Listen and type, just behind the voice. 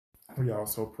We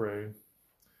also pray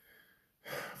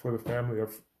for the family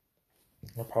of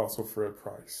Apostle Fred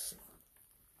Price.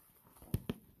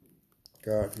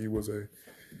 God, he was a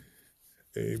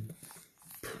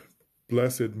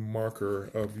blessed marker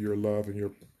of your love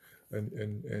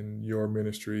and your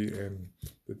ministry and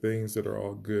the things that are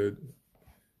all good,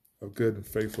 a good and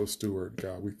faithful steward.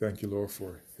 God, we thank you, Lord,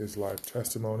 for his life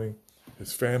testimony,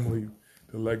 his family,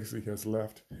 the legacy he has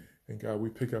left. And God, we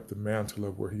pick up the mantle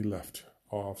of where he left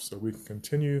off so we can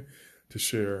continue to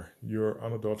share your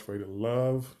unadulterated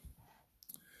love,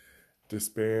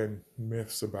 disband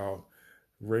myths about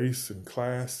race and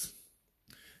class,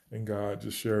 and God,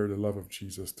 just share the love of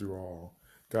Jesus through all.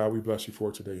 God, we bless you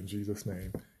for today in Jesus'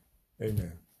 name.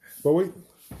 Amen. But we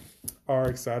are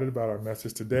excited about our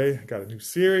message today. I got a new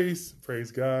series. Praise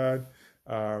God.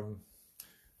 I'm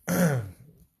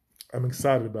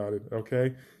excited about it.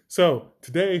 Okay. So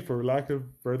today, for lack of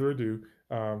further ado,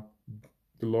 the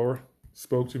Lord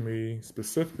spoke to me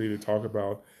specifically to talk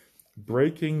about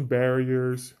breaking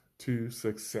barriers to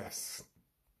success.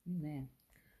 Amen.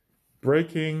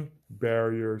 Breaking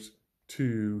barriers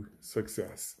to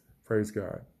success. Praise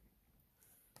God.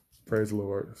 Praise the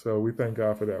Lord. So we thank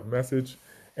God for that message.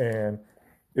 And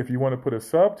if you want to put a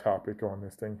subtopic on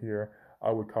this thing here,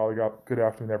 I would call it, good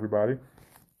afternoon, everybody.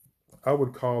 I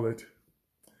would call it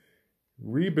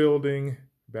rebuilding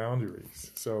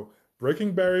boundaries. So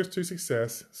breaking barriers to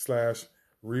success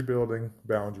 / rebuilding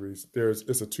boundaries.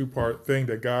 It's a two-part thing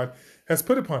that God has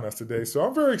put upon us today. So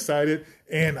I'm very excited,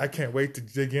 and I can't wait to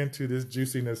dig into this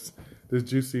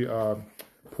juicy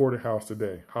porterhouse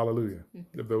today. Hallelujah.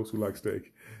 Of those who like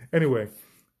steak. Anyway,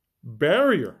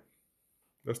 barrier.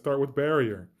 Let's start with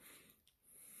barrier.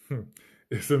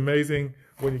 It's amazing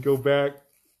when you go back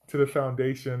to the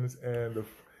foundations and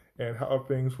how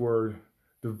things were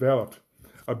developed.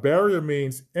 A barrier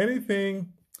means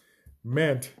anything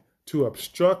meant to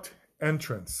obstruct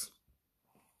entrance.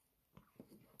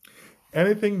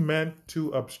 Anything meant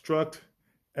to obstruct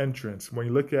entrance. When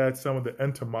you look at some of the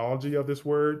etymology of this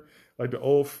word, like the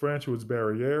Old French was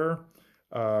barrière,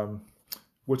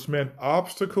 which meant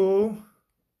obstacle,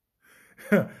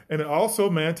 and it also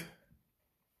meant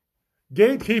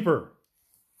gatekeeper.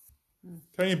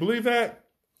 Can you believe that?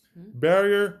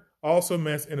 Barrier also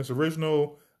meant, in its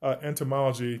original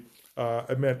etymology,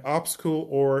 it meant obstacle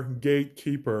or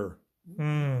gatekeeper.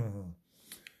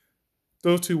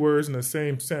 Those two words in the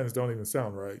same sentence don't even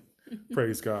sound right.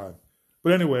 Praise God.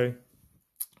 But anyway,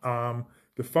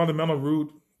 the fundamental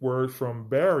root word from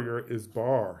barrier is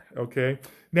bar. Okay.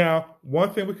 Now,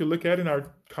 one thing we could look at in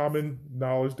our common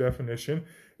knowledge definition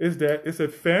is that it's a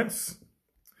fence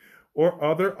or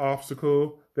other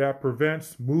obstacle that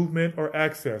prevents movement or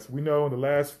access. We know in the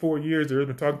last 4 years there's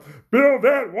been talk, build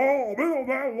that wall, build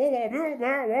that wall, build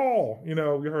that wall. You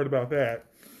know, we heard about that.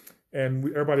 And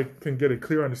everybody can get a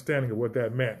clear understanding of what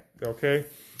that meant. Okay.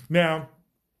 Now,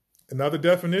 in other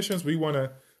definitions, we want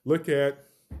to look at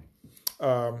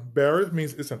barrier.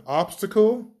 Means it's an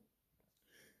obstacle,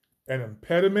 an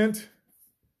impediment,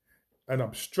 an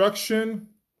obstruction,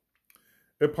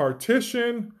 a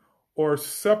partition, or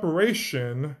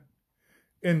separation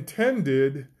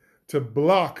intended to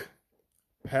block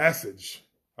passage.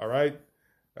 All right?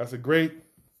 That's a great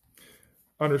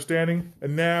understanding.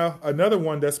 And now another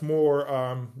one that's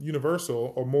more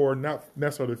universal or more not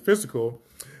necessarily physical,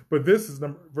 but this is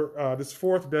this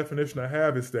fourth definition I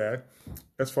have is that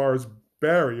as far as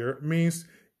barrier means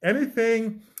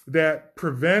anything that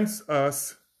prevents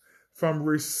us from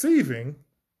receiving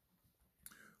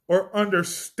or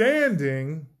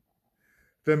understanding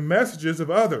the messages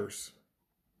of others.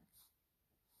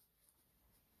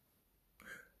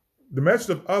 The message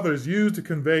of others used to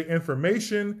convey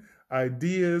information,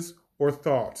 ideas, or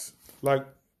thoughts. Like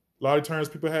a lot of times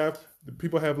people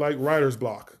have like writer's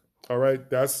block. All right.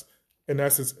 That's in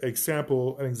essence an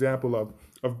example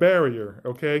of barrier.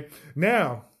 Okay.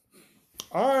 Now,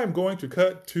 I'm going to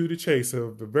cut to the chase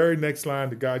of the very next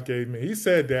line that God gave me. He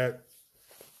said that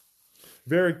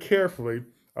very carefully.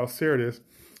 I'll share this.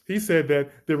 He said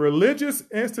that the religious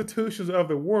institutions of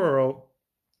the world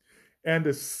and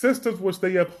the systems which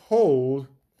they uphold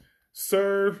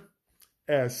serve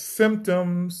as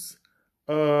symptoms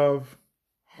of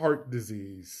heart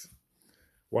disease.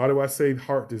 Why do I say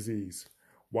heart disease?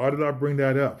 Why did I bring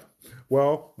that up?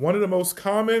 Well, one of the most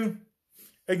common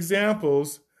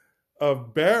examples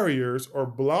of barriers or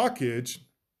blockage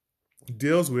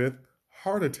deals with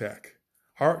heart attack.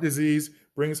 Heart disease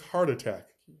brings heart attack.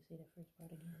 Can you say the first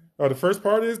part again? The first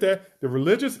part is that the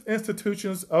religious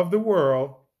institutions of the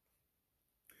world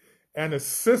and the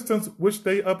systems which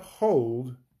they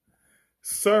uphold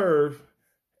serve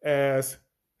as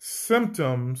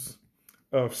symptoms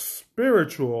of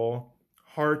spiritual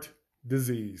heart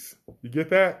disease. You get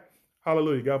that?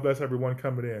 Hallelujah. God bless everyone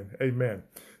coming in. Amen.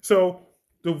 So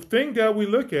the thing that we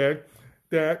look at,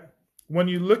 that when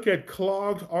you look at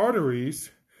clogged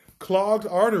arteries,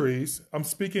 I'm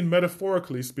speaking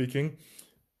metaphorically speaking,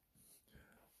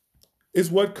 is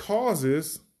what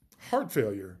causes heart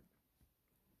failure.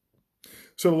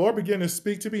 So the Lord began to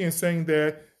speak to me and saying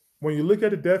that when you look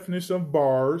at the definition of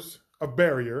bars, a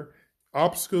barrier,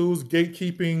 obstacles,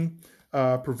 gatekeeping,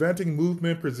 preventing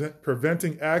movement,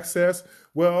 preventing access,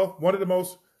 well, one of the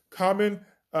most common,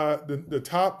 the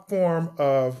top form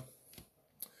of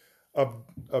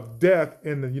death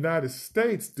in the United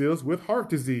States deals with heart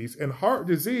disease. And heart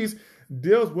disease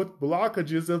deals with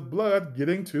blockages of blood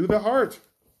getting to the heart.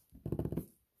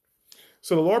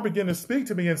 So the Lord began to speak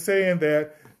to me and saying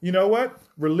that, you know what?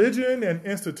 Religion and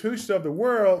institutions of the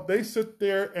world, they sit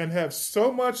there and have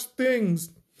so much things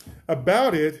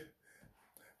about it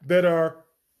that are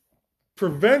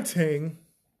preventing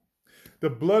the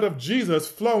blood of Jesus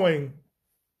flowing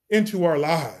into our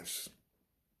lives.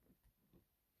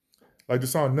 Like the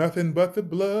song, nothing but the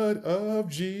blood of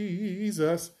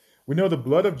Jesus. We know the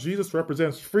blood of Jesus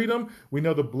represents freedom. We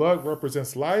know the blood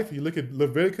represents life. You look at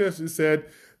Leviticus, it said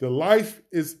the life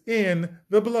is in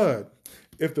the blood.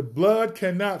 If the blood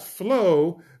cannot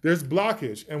flow, there's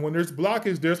blockage. And when there's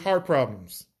blockage, there's heart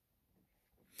problems.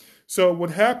 So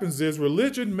what happens is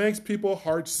religion makes people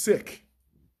heart sick.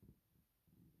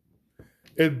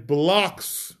 It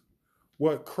blocks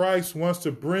what Christ wants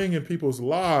to bring in people's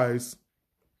lives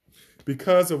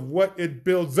because of what it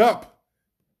builds up,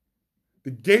 the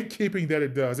gatekeeping that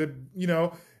it does.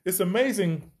 It's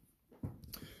amazing.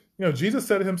 Jesus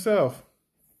said it himself.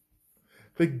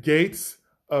 The gates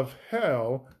of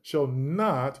hell shall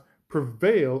not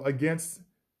prevail against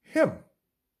him,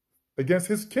 against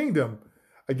his kingdom,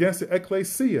 against the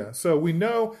ecclesia. So we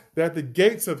know that the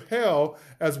gates of hell,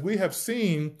 as we have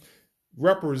seen,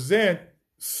 represent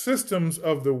systems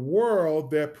of the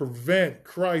world that prevent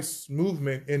Christ's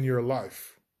movement in your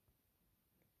life.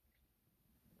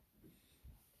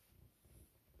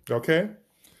 Okay?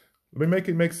 Let me make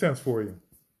it make sense for you.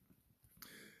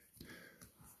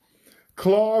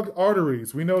 Clogged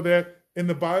arteries. We know that in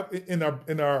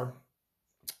our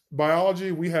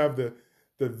biology, we have the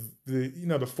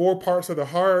four parts of the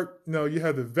heart. You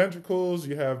have the ventricles,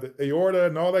 you have the aorta,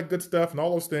 and all that good stuff, and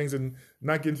all those things, and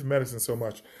not getting into medicine so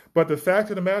much. But the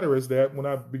fact of the matter is that when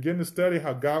I begin to study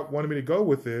how God wanted me to go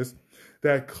with this,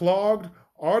 that clogged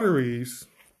arteries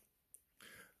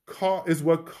is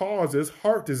what causes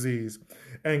heart disease.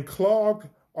 And clogged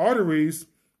arteries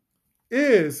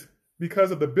is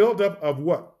because of the buildup of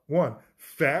what? One,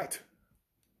 fat.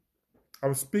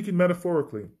 I'm speaking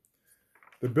metaphorically.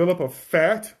 The buildup of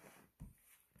fat,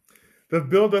 the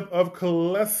buildup of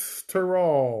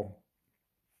cholesterol,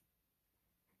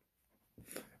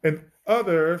 and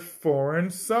other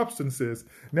foreign substances.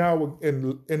 Now, I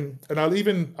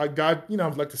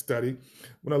like to study.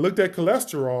 When I looked at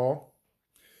cholesterol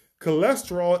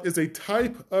is a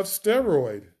type of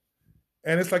steroid,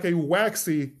 and it's like a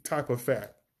waxy type of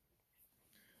fat.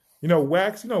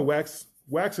 Wax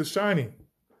is shiny.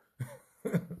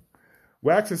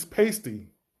 Wax is pasty.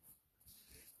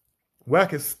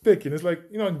 Wax is thick, and it's like,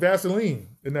 Vaseline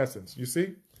in essence, you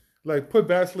see? Like put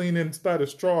Vaseline inside a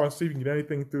straw and see if you can get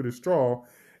anything through the straw.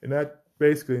 And that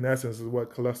basically, in essence, is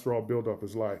what cholesterol buildup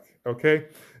is like, okay?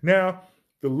 Now,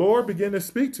 the Lord began to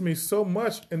speak to me so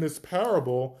much in this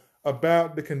parable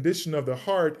about the condition of the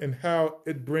heart and how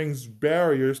it brings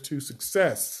barriers to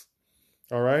success,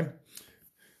 all right?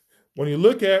 When you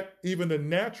look at even the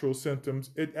natural symptoms,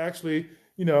 it actually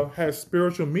has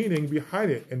spiritual meaning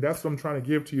behind it. And that's what I'm trying to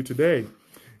give to you today.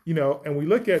 And we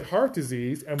look at heart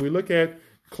disease and we look at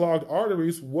clogged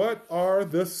arteries. What are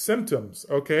the symptoms?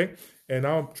 Okay. And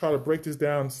I'll try to break this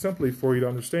down simply for you to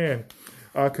understand.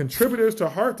 Contributors to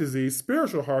heart disease,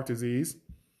 spiritual heart disease,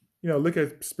 look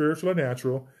at spiritual or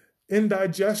natural,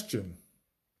 indigestion,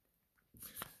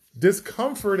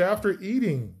 discomfort after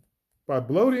eating by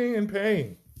bloating and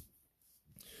pain.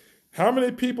 How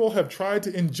many people have tried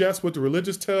to ingest what the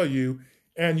religious tell you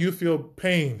and you feel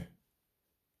pain?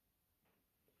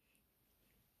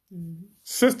 Mm-hmm.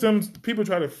 Systems, people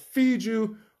try to feed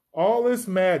you all this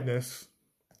madness.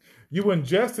 You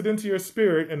ingest it into your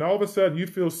spirit and all of a sudden you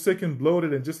feel sick and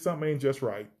bloated and just something ain't just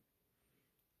right.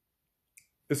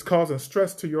 It's causing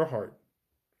stress to your heart.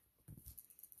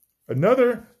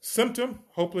 Another symptom,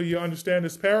 hopefully you understand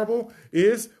this parable,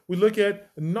 is we look at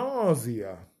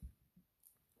nausea.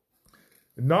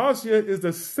 Nausea is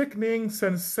the sickening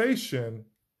sensation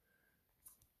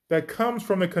that comes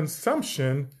from the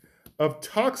consumption of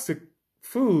toxic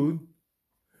food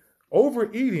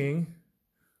overeating,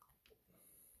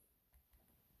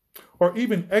 or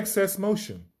even excess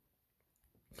motion.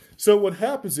 So what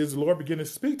happens is the Lord began to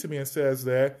speak to me and says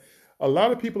that a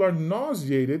lot of people are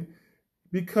nauseated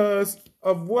because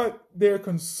of what they're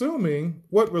consuming,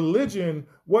 what religion,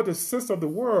 what the system of the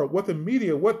world, what the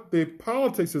media, what the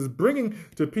politics is bringing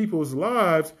to people's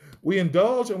lives. We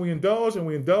indulge and we indulge and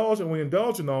we indulge and we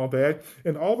indulge in all that.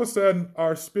 And all of a sudden,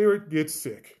 our spirit gets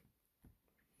sick.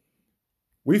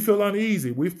 We feel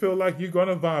uneasy. We feel like you're going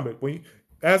to vomit.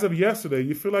 As of yesterday,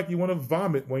 you feel like you want to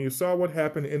vomit when you saw what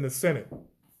happened in the Senate.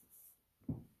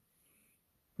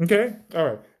 Okay? All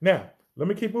right. Now, let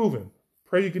me keep moving.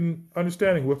 Pray you can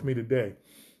understanding with me today.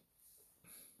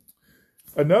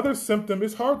 Another symptom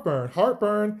is heartburn.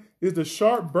 Heartburn is the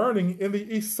sharp burning in the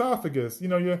esophagus,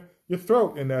 your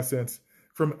throat in that sense,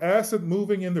 from acid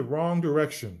moving in the wrong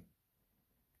direction.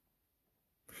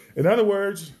 In other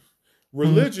words,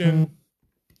 religion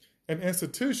and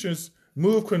institutions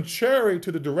move contrary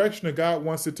to the direction that God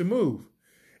wants it to move.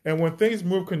 And when things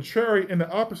move contrary in the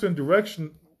opposite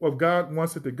direction of God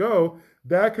wants it to go,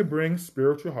 that could bring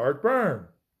spiritual heartburn,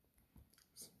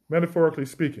 metaphorically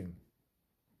speaking.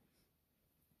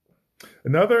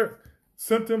 Another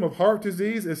symptom of heart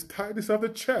disease is tightness of the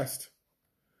chest,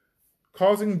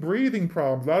 causing breathing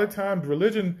problems. A lot of times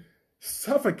religion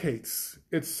suffocates.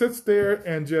 It sits there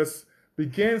and just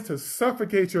begins to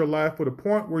suffocate your life to the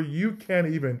point where you can't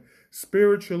even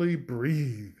spiritually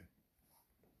breathe.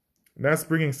 And that's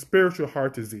bringing spiritual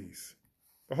heart disease.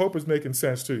 I hope it's making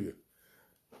sense to you.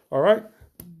 All right?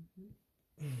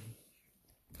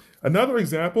 Another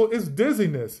example is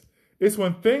dizziness. It's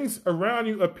when things around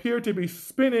you appear to be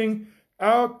spinning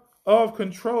out of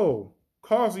control,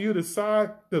 causing you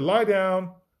to lie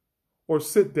down or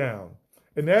sit down.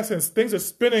 In essence, things are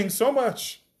spinning so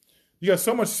much. You got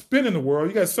so much spin in the world.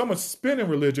 You got so much spin in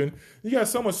religion. You got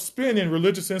so much spin in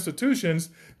religious institutions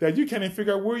that you can't even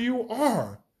figure out where you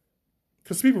are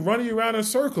because people running you around in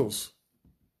circles.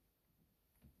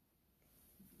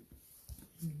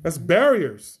 That's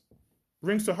barriers.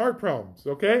 Brings to heart problems,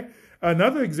 okay?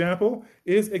 Another example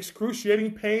is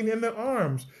excruciating pain in the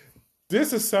arms.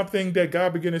 This is something that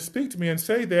God began to speak to me and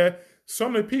say that so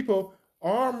many people,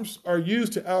 arms are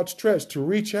used to outstretch, to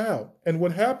reach out. And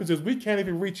what happens is we can't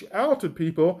even reach out to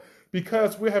people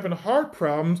because we're having heart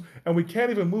problems and we can't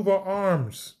even move our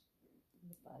arms.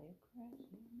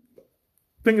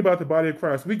 Think about the body of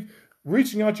Christ.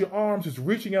 Reaching out your arms is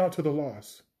reaching out to the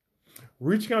lost.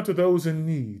 Reaching out to those in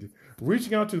need,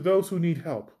 reaching out to those who need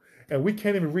help. And we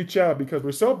can't even reach out because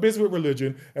we're so busy with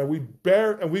religion and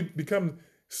we become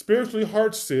spiritually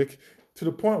heart sick to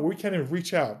the point where we can't even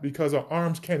reach out because our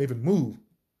arms can't even move.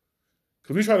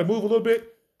 Because we try to move a little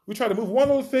bit, we try to move one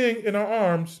little thing in our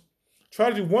arms, try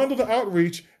to do one little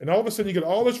outreach, and all of a sudden you get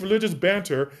all this religious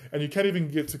banter and you can't even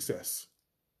get success.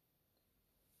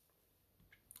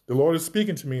 The Lord is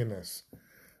speaking to me in this.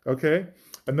 Okay?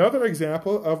 Another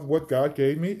example of what God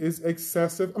gave me is in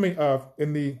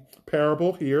the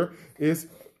parable here, is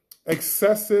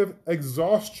excessive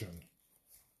exhaustion.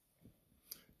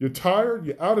 You're tired,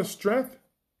 you're out of strength,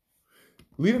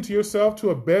 leading to yourself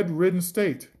to a bedridden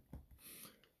state.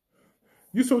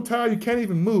 You're so tired you can't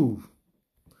even move.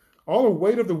 All the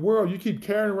weight of the world you keep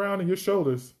carrying around on your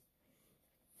shoulders,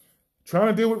 trying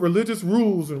to deal with religious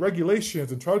rules and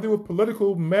regulations and trying to deal with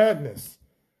political madness.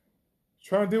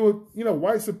 Trying to deal with,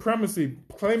 white supremacy,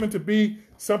 claiming to be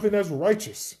something that's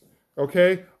righteous,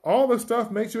 okay? All this stuff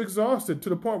makes you exhausted to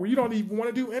the point where you don't even want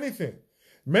to do anything.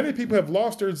 Many people have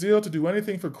lost their zeal to do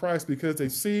anything for Christ because they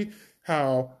see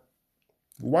how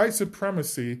white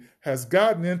supremacy has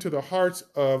gotten into the hearts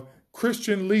of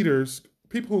Christian leaders,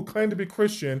 people who claim to be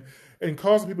Christian, and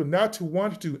causing people not to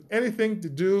want to do anything to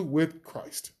do with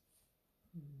Christ.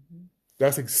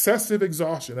 That's excessive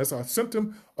exhaustion. That's a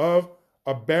symptom of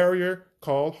a barrier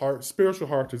called spiritual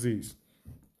heart disease.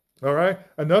 All right.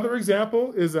 Another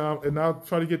example is, and I'll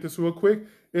try to get this real quick,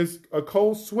 is a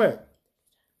cold sweat.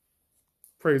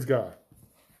 Praise God.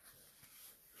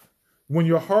 When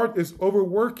your heart is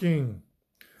overworking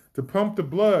to pump the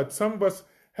blood, some of us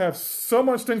have so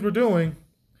much things we're doing.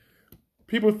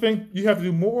 People think you have to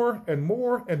do more and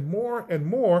more and more and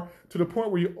more to the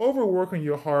point where you're overworking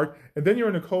your heart, and then you're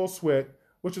in a cold sweat,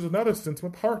 which is another symptom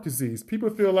of heart disease. People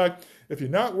feel like if you're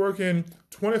not working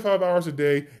 25 hours a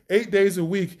day, 8 days a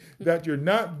week, that you're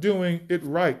not doing it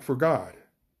right for God.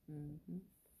 Mm-hmm.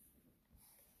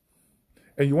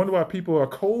 And you wonder why people are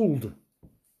cold.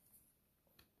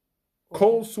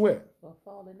 Cold sweat. Or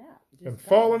falling out. And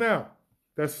falling out.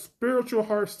 That's spiritual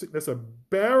heart sickness. That's a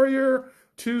barrier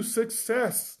to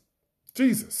success.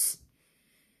 Jesus.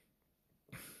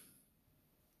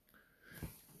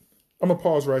 I'm going to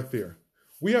pause right there.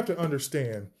 We have to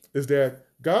understand is that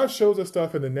God shows us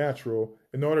stuff in the natural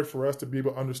in order for us to be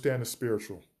able to understand the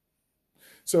spiritual.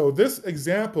 So this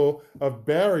example of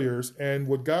barriers and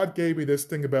what God gave me this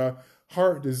thing about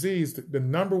heart disease, the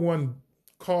number one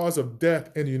cause of death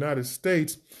in the United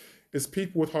States is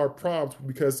people with heart problems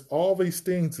because all these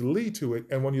things lead to it.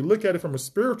 And when you look at it from a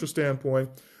spiritual standpoint,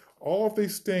 all of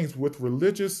these things with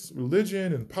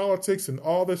religion and politics and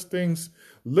all these things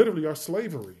literally are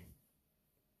slavery.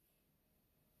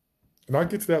 And I'll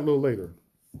get to that a little later.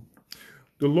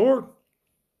 The Lord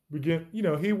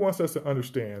He wants us to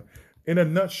understand in a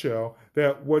nutshell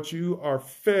that what you are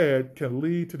fed can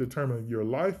lead to determine your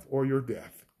life or your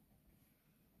death.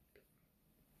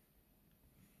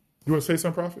 You want to say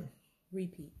something, Prophet?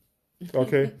 Repeat.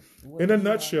 Okay. In a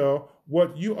nutshell,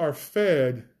 what you are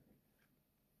fed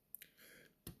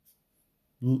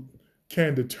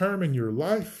can determine your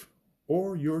life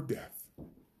or your death.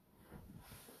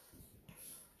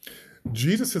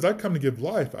 Jesus says, I come to give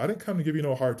life. I didn't come to give you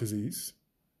no heart disease.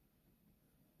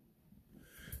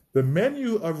 The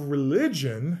menu of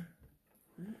religion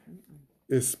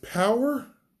is power,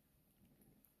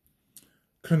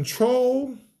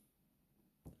 control,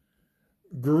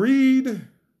 greed,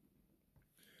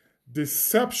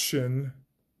 deception,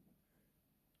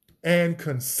 and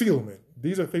concealment.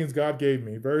 These are things God gave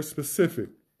me, very specific.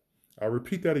 I'll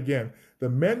repeat that again. The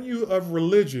menu of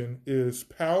religion is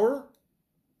power.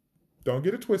 Don't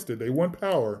get it twisted. They want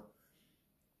power.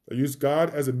 They use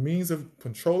God as a means of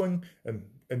controlling and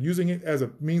using it as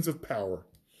a means of power.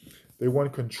 They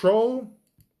want control.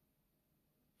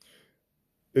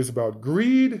 It's about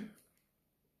greed.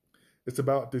 It's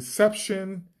about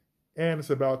deception. And it's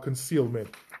about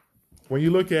concealment. When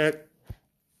you look at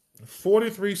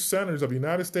 43 senators of the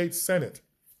United States Senate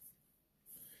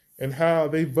and how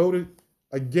they voted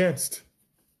against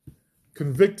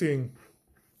convicting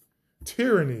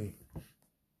tyranny,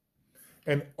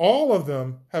 and all of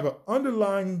them have an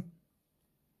underlying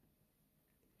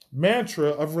mantra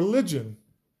of religion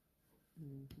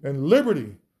and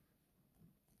liberty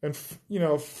and,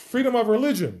 freedom of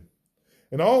religion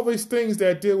and all these things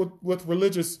that deal with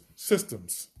religious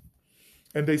systems.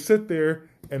 And they sit there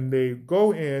and they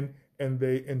go in and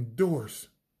they endorse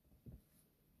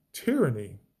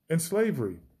tyranny and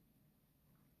slavery.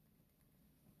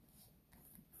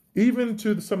 Even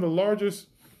to some of the largest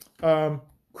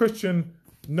Christian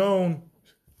known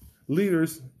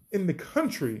leaders in the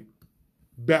country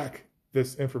back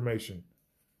this information,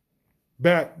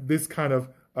 back this kind of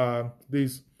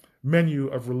these menu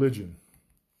of religion.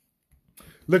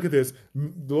 Look at this.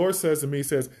 The Lord says to me, he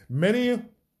says, many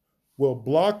will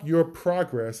block your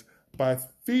progress by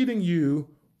feeding you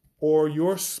or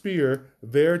your spear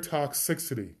their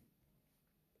toxicity.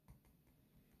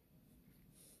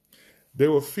 They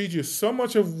will feed you so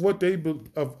much of what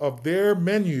of their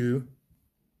menu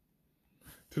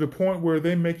to the point where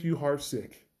they make you heart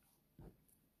sick.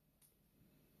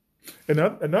 And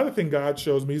another thing God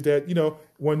shows me is that,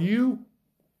 when you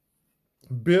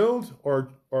build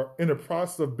or in the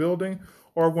process of building,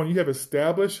 or when you have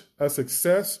established a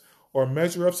success or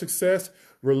measure of success,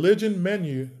 religion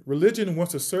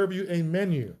wants to serve you a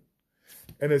menu,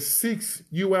 and it seeks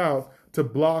you out to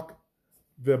block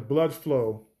the blood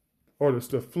flow or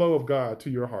the flow of God to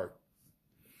your heart.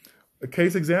 A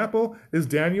case example is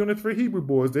Daniel and the 3 Hebrew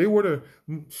boys. They were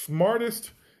the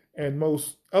smartest and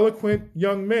most eloquent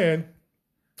young men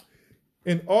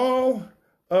in all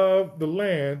of the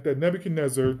land that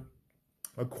Nebuchadnezzar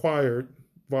acquired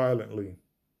violently.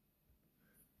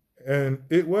 And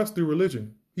it was through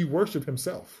religion. He worshiped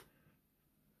himself.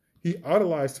 He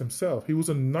idolized himself. He was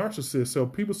a narcissist. So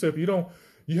people say,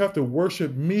 you have to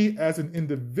worship me as an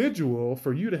individual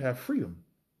for you to have freedom.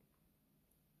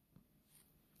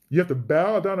 You have to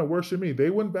bow down and worship me. They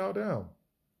wouldn't bow down.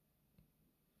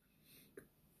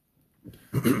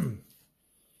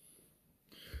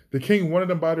 The king wanted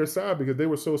them by their side because they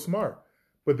were so smart,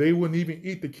 but they wouldn't even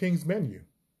eat the king's menu.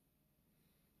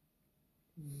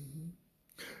 Mm-hmm.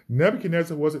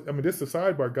 Nebuchadnezzar this is a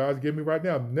sidebar God's giving me right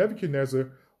now.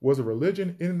 Nebuchadnezzar was a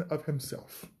religion in and of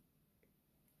himself.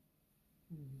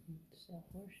 Mm-hmm.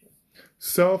 Self-worship.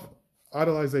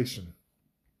 Self-idolization.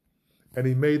 And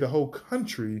he made the whole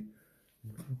country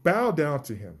bow down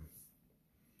to him.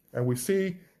 And we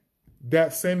see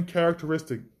that same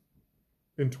characteristic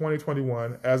in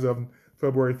 2021 as of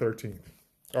February 13th.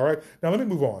 All right. Now let me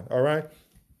move on. All right.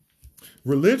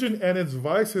 Religion and its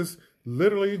vices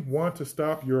literally want to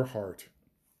stop your heart.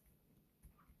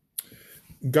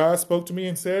 God spoke to me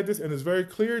and said this, and it's very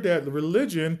clear that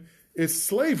religion is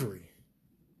slavery.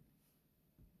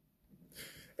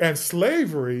 And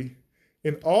slavery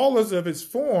in all of its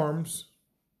forms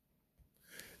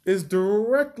is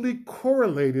directly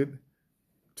correlated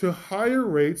to higher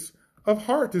rates of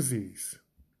heart disease.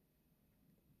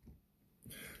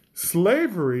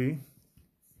 Slavery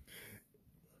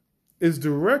is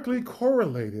directly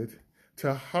correlated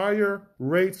to higher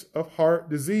rates of heart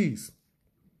disease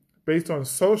based on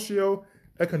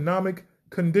socioeconomic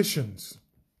conditions.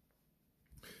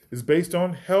 It's based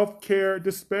on health care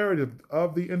disparity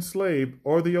of the enslaved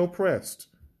or the oppressed.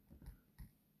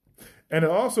 And it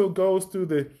also goes through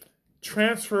the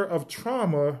transfer of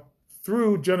trauma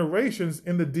through generations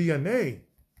in the DNA.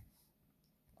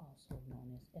 Also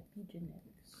known as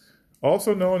epigenetics.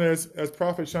 Also known as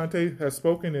Prophet Shante has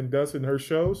spoken and does in her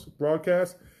shows,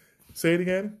 broadcasts. Say it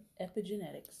again.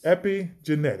 Epigenetics.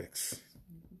 Epigenetics.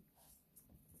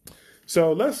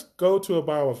 So let's go to a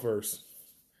Bible verse.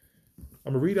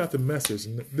 I'm going to read out the message,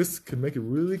 and this can make it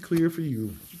really clear for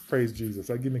you. Praise Jesus.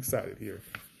 I'm getting excited here.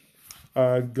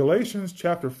 Galatians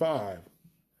chapter 5.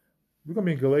 We're going to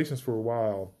be in Galatians for a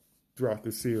while throughout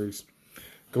this series.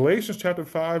 Galatians chapter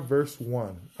 5, verse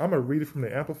 1. I'm going to read it from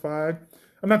the Amplified.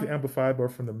 I'm not the Amplified,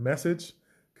 but from the Message,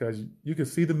 because you can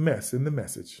see the mess in the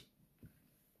message.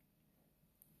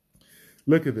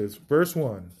 Look at this. Verse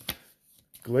 1.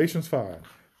 Galatians 5.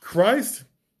 Christ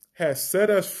has set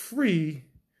us free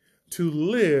to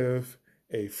live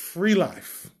a free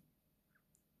life.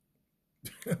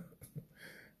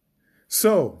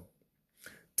 So,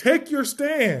 take your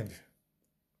stand.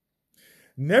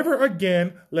 Never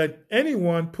again let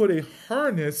anyone put a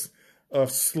harness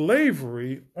of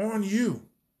slavery on you.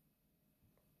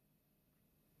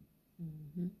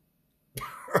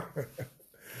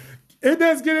 It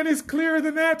doesn't get any clearer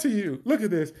than that to you. Look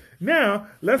at this. Now,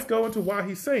 let's go into why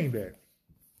he's saying that.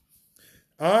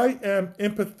 I am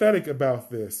empathetic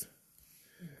about this.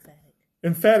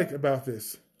 Emphatic about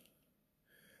this.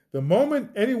 The moment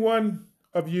any one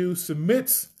of you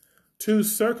submits to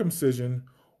circumcision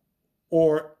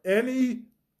or any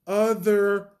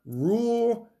other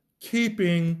rule-keeping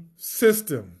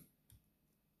system,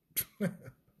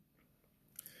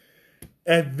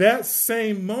 at that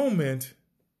same moment,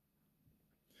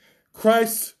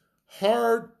 Christ's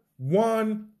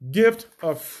hard-won gift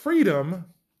of freedom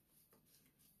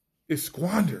is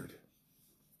squandered.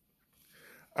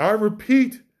 I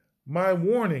repeat my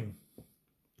warning.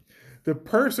 The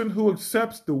person who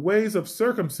accepts the ways of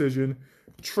circumcision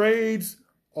trades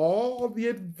all the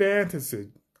advantages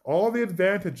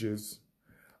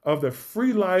of the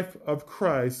free life of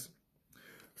Christ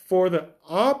for the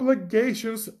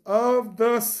obligations of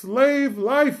the slave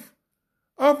life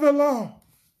of the law.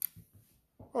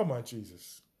 Oh my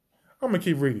Jesus. I'm going to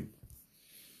keep reading.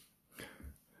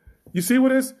 You see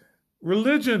what it is?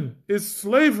 Religion is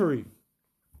slavery.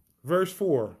 Verse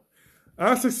 4.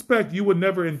 I suspect you would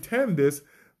never intend this,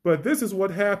 but this is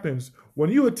what happens when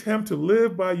you attempt to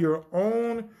live by your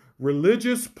own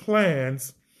religious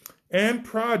plans and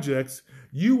projects.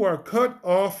 You are cut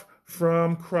off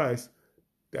from Christ.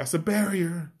 That's a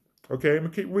barrier. Okay, I'm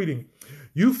going to keep reading.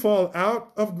 You fall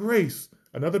out of grace.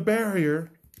 Another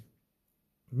barrier.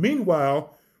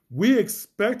 Meanwhile, we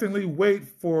expectantly wait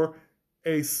for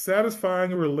a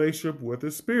satisfying relationship with the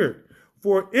Spirit.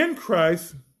 For in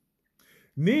Christ,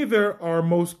 neither our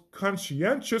most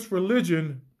conscientious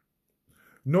religion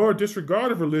nor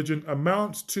disregard of religion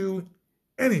amounts to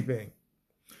anything.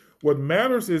 What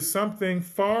matters is something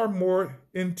far more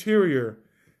interior.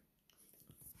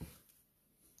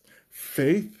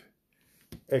 Faith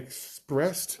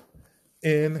expressed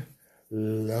in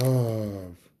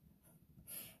love.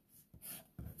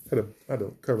 I had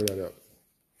to cover that up.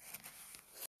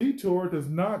 Detour does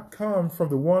not come from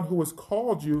the one who has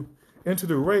called you into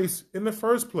the race in the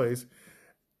first place.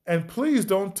 And please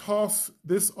don't toss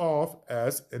this off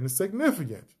as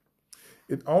insignificant.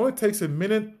 It only takes a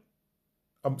minute,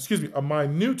 a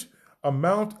minute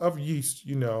amount of yeast,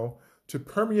 to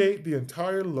permeate the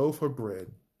entire loaf of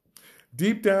bread.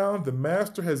 Deep down, the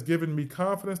master has given me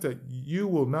confidence that you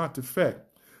will not defect.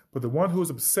 But the one who is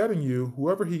upsetting you,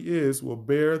 whoever he is, will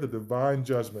bear the divine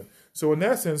judgment. So in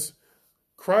essence,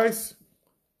 Christ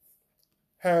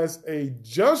has a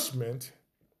judgment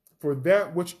for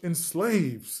that which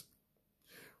enslaves.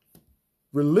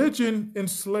 Religion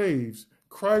enslaves.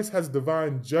 Christ has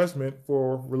divine judgment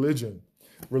for religion.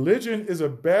 Religion is a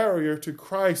barrier to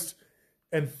Christ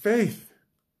and faith.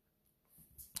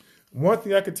 One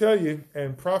thing I can tell you,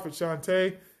 and Prophet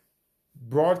Shante,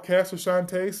 broadcaster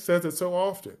Shante, says it so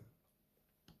often.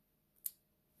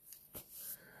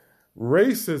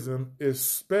 Racism is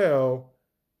spelled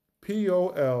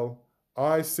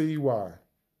Policy.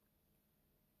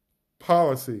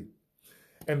 Policy.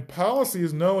 And policy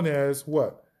is known as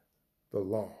what? The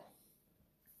law.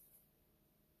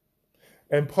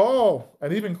 And Paul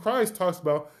and even Christ talks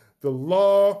about the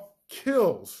law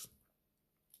kills.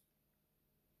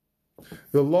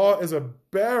 The law is a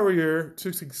barrier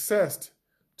to success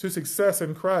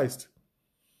in Christ.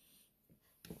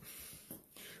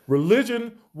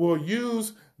 Religion will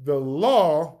use the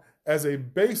law as a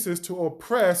basis to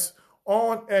oppress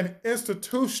on an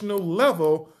institutional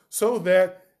level so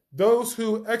that those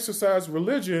who exercise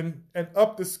religion and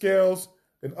up the scales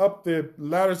and up the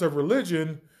ladders of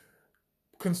religion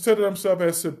consider themselves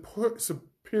as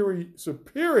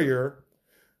superior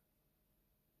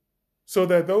so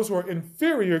that those who are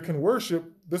inferior can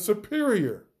worship the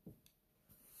superior.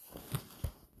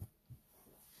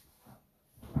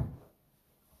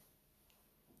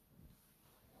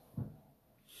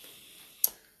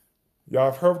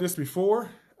 Y'all have heard this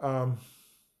before.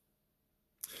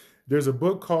 There's a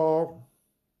book called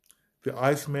The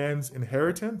Iceman's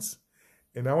Inheritance,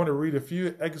 and I want to read a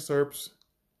few excerpts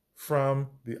from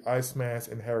The Iceman's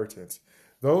Inheritance.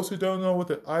 Those who don't know what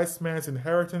The Iceman's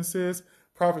Inheritance is,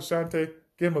 Prophet Shante,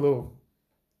 give him a little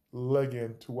leg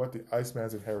in to what The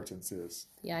Iceman's Inheritance is.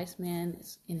 The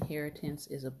Iceman's Inheritance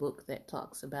is a book that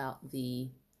talks about the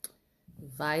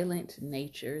violent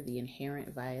nature, the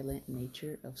inherent violent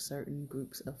nature of certain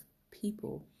groups of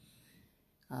people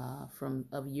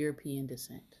of European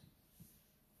descent.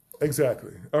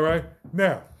 Exactly. All right.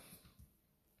 Now,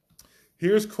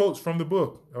 here's quotes from the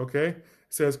book, okay? It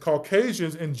says,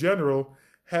 Caucasians in general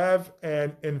have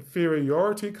an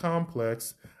inferiority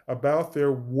complex about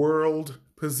their world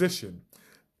position.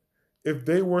 If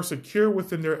they were secure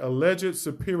within their alleged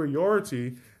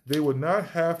superiority, they would not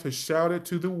have to shout it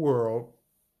to the world,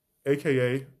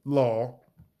 aka law,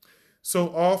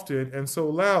 so often and so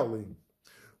loudly.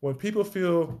 When people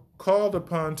feel called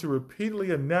upon to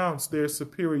repeatedly announce their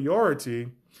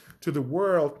superiority to the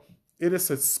world, it is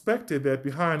suspected that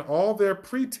behind all their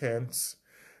pretense,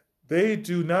 they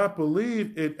do not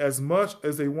believe it as much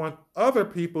as they want other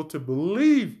people to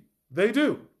believe they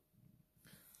do.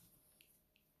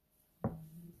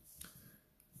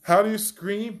 How do you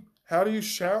scream? How do you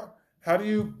shout? How do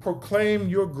you proclaim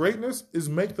your greatness? Is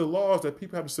make the laws that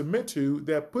people have to submit to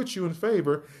that put you in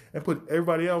favor and put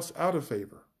everybody else out of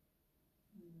favor.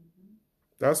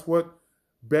 That's what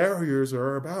barriers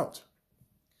are about.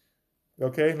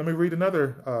 Okay, let me read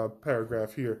another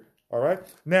paragraph here. All right.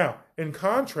 Now, in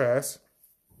contrast,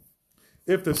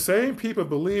 if the same people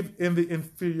believe in the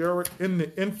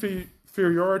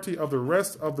inferiority of the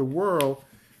rest of the world,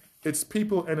 its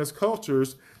people and its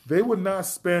cultures, they would not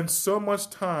spend so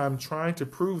much time trying to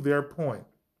prove their point.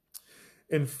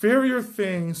 Inferior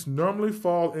things normally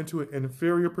fall into an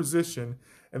inferior position,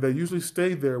 and they usually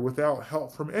stay there without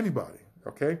help from anybody.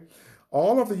 Okay?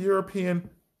 All of the European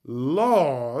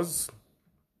laws,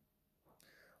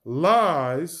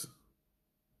 lies,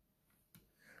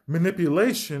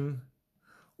 manipulation,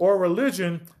 or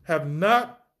religion have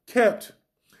not kept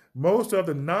most of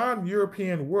the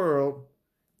non-European world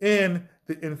in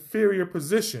the inferior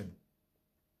position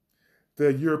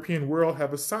the European world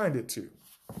have assigned it to.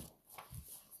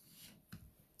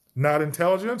 Not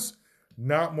intelligence,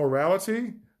 not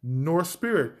morality, nor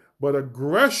spirit, but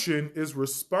aggression is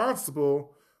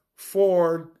responsible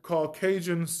for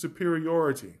Caucasian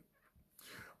superiority.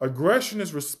 Aggression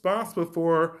is responsible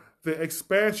for the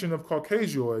expansion of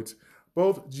Caucasoids,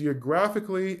 both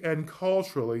geographically and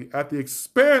culturally, at the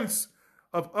expense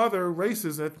of other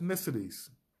races and ethnicities.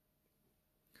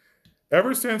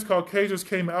 Ever since Caucasians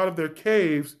came out of their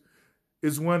caves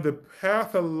is when the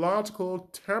pathological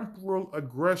temporal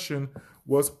aggression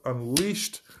was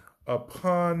unleashed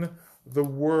upon the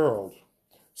world.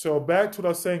 So back to what I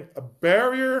was saying, a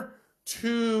barrier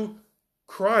to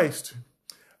Christ,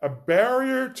 a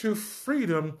barrier to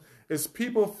freedom is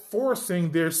people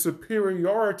forcing their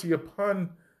superiority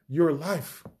upon your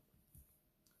life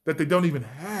that they don't even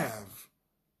have.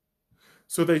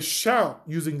 So they shout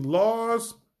using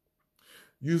laws,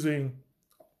 using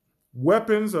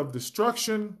weapons of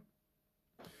destruction,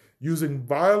 using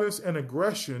violence and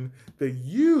aggression. They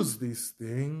use these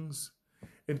things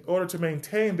in order to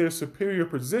maintain their superior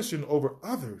position over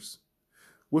others,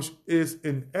 which is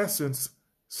in essence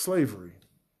slavery.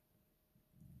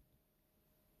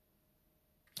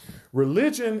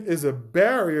 Religion is a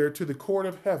barrier to the court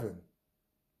of heaven.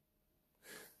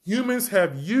 Humans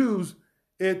have used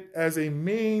it as a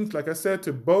means, like I said,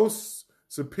 to boast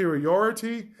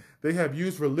superiority. They have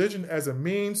used religion as a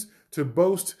means to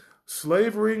boast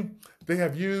slavery. They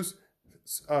have used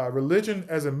religion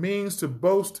as a means to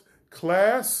boast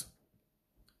class,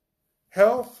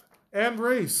 health, and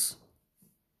race.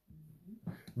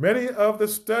 Many of the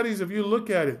studies, if you look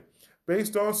at it,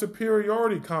 based on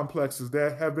superiority complexes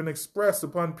that have been expressed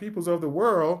upon peoples of the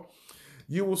world,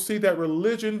 you will see that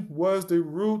religion was the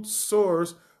root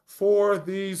source for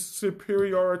these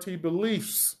superiority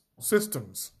beliefs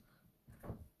systems.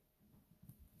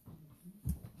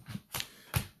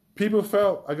 People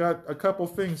felt, I got a couple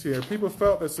things here. People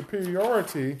felt that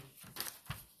superiority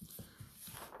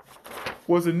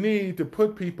was a need to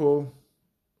put people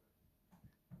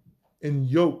in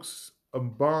yokes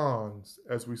of bonds,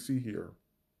 as we see here.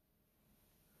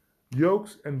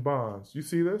 Yokes and bonds. You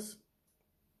see this?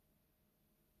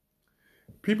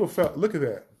 People felt, look at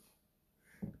that.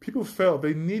 People felt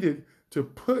they needed to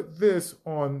put this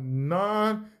on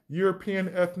non-European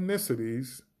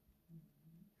ethnicities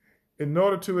in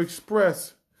order to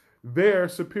express their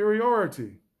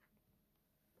superiority.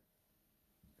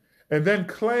 And then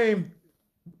claim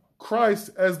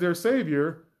Christ as their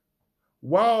Savior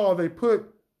while they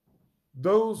put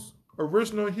those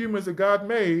original humans that God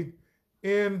made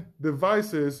in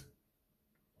devices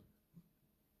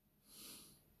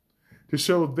to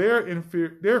show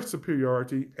their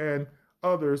superiority and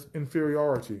others'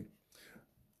 inferiority.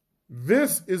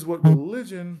 This is what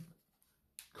religion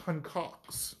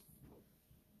concocts.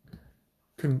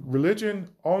 Religion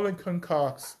only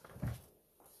concocts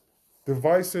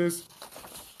devices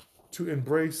to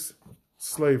embrace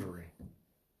slavery.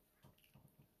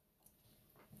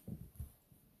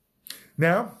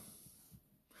 Now,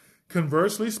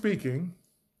 conversely speaking,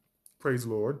 praise the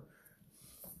Lord,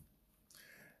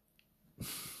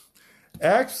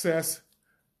 access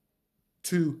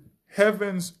to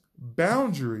heaven's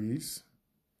boundaries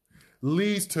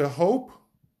leads to hope,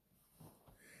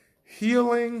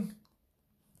 healing,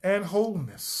 and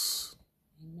wholeness.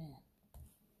 Amen.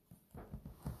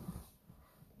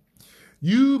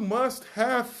 You must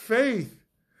have faith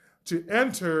to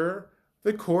enter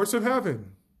the courts of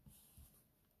heaven.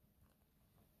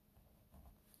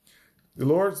 The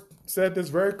Lord said this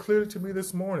very clearly to me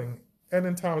this morning and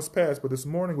in times past, but this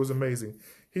morning was amazing.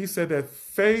 He said that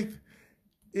faith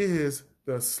is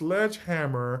the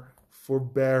sledgehammer for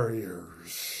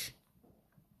barriers.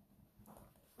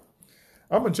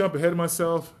 I'm going to jump ahead of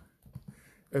myself,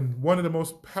 and one of the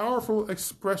most powerful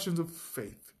expressions of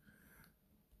faith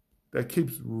that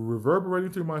keeps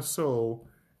reverberating through my soul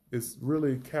is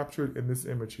really captured in this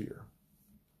image here.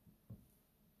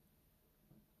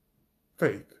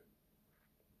 Faith.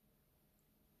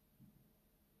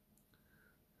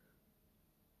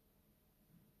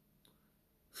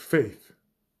 Faith.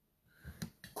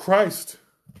 Christ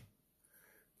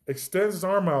extends his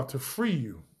arm out to free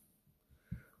you.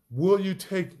 Will you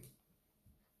take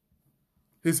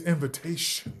his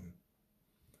invitation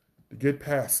to get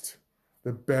past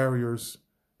the barriers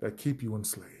that keep you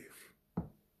enslaved?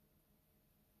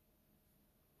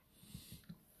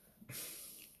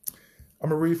 I'm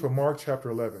going to read from Mark chapter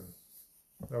 11.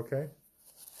 Okay?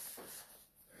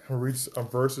 I'm going to read some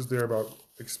verses there about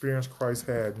experience Christ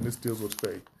had, and this deals with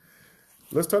faith.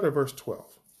 Let's start at verse 12.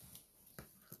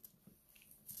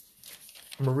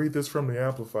 I'm going to read this from the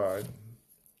Amplified.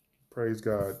 Praise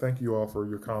God. Thank you all for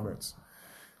your comments.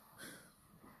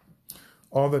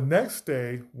 On the next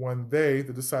day, when they,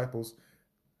 the disciples,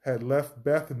 had left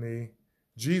Bethany,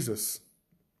 Jesus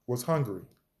was hungry.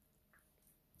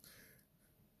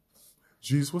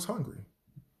 Jesus was hungry.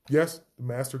 Yes, the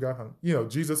master got hungry. You know,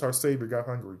 Jesus, our Savior, got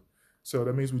hungry. So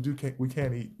that means we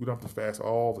can't eat. We don't have to fast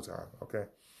all the time, okay?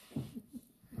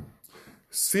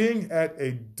 Seeing at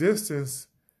a distance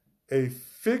a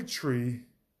fig tree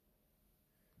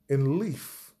in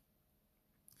leaf,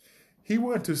 he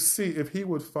went to see if he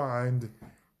would find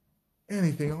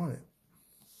anything on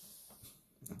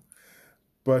it.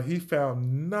 But he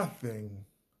found nothing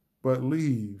but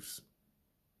leaves.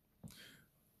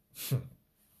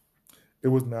 It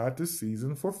was not the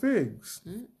season for figs.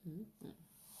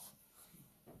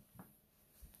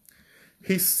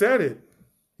 He said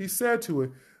to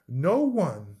it, no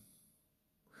one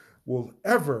will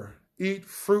ever eat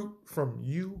fruit from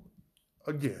you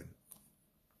again.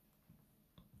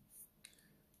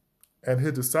 And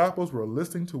his disciples were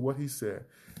listening to what he said.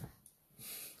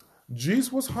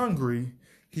 Jesus was hungry.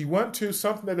 He went to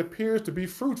something that appears to be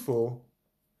fruitful,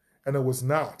 and it was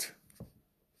not.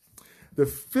 The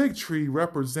fig tree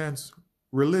represents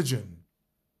religion.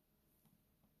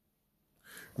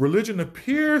 Religion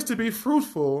appears to be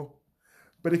fruitful,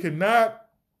 but it cannot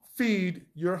feed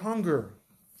your hunger.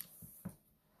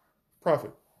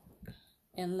 Prophet.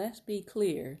 And let's be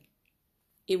clear,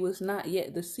 it was not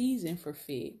yet the season for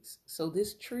figs, so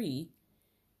this tree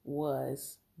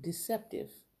was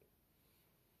deceptive.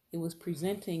 It was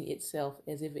presenting itself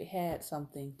as if it had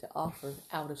something to offer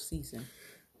out of season.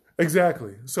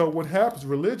 Exactly. So what happens,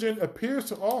 religion appears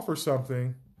to offer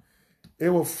something, it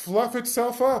will fluff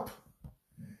itself up,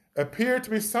 appear to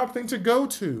be something to go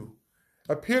to,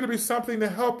 appear to be something to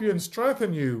help you and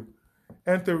strengthen you,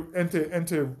 and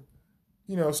to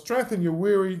strengthen your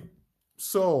weary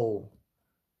soul.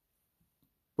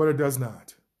 But it does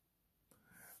not.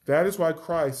 That is why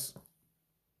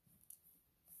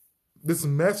this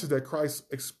message that Christ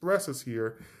expresses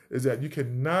here is that you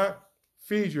cannot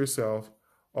feed yourself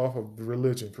off of the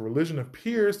religion. For religion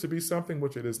appears to be something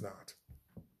which it is not.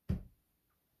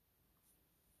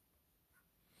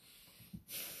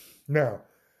 Now,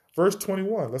 verse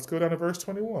 21. Let's go down to verse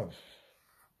 21.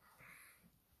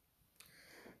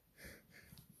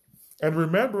 And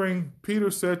remembering,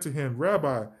 Peter said to him,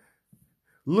 Rabbi,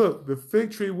 look, the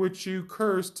fig tree which you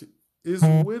cursed is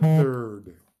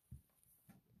withered.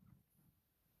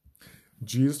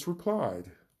 Jesus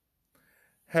replied,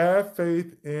 have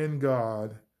faith in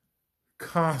God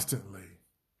constantly.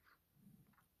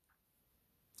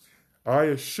 I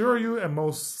assure you and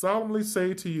most solemnly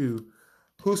say to you,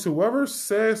 whosoever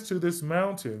says to this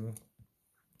mountain,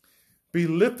 be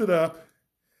lifted up,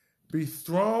 be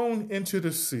thrown into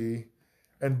the sea,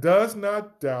 and does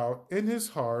not doubt in his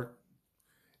heart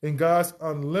in God's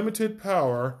unlimited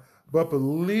power, but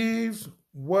believes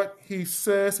what he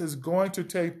says is going to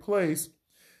take place,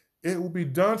 it will be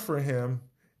done for him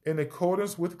in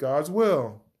accordance with God's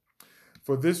will.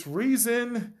 For this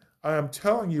reason, I am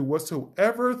telling you,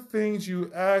 whatsoever things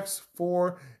you ask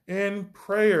for in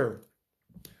prayer,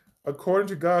 according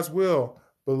to God's will,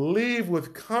 believe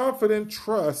with confident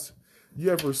trust you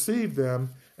have received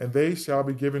them, and they shall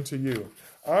be given to you.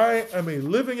 I am a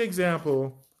living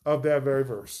example of that very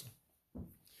verse.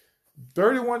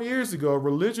 31 years ago,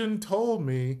 religion told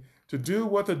me to do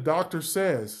what the doctor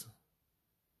says.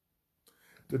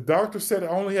 The doctor said I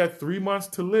only had 3 months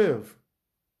to live.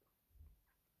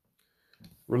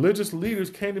 Religious leaders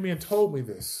came to me and told me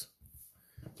this.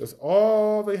 That's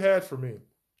all they had for me.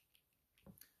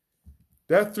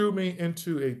 That threw me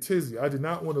into a tizzy. I did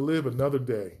not want to live another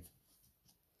day.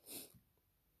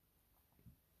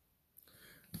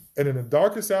 And in the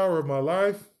darkest hour of my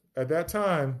life, at that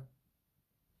time,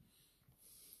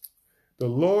 the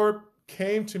Lord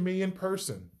came to me in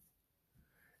person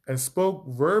and spoke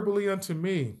verbally unto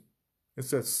me and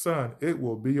said, son, it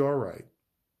will be all right.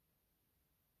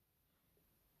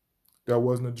 That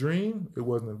wasn't a dream. It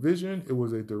wasn't a vision. It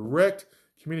was a direct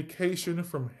communication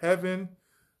from heaven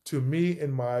to me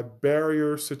in my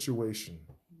barrier situation,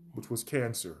 which was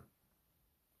cancer.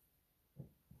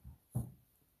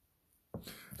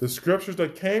 The scriptures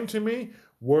that came to me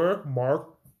were Mark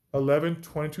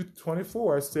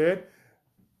 11:22-24. I said,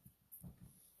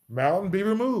 mountain be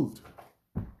removed.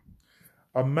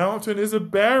 A mountain is a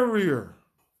barrier.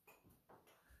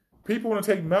 People want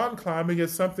to take mountain climbing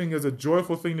as something as a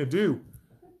joyful thing to do.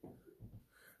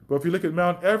 But if you look at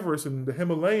Mount Everest and the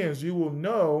Himalayas, you will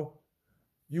know,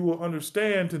 you will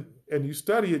understand, and you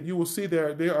study it, you will see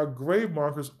there are grave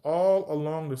markers all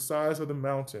along the sides of the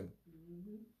mountain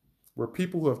where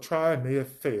people who have tried and they have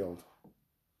failed.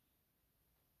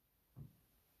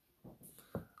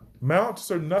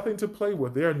 Mountains are nothing to play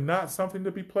with. They are not something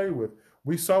to be played with.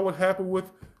 We saw what happened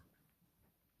with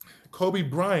Kobe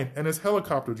Bryant and his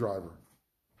helicopter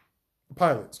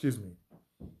pilot.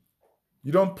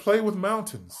 You don't play with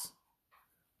mountains.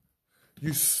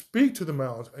 You speak to the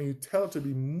mountains and you tell it to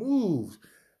be moved.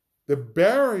 The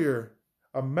barrier,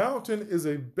 a mountain is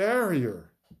a barrier.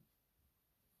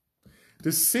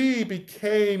 The sea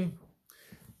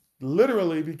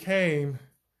literally became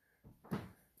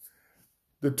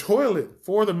the toilet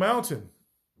for the mountain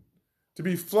to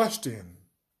be flushed in.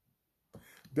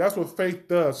 That's what faith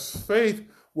does. Faith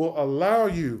will allow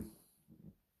you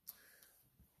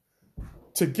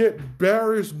to get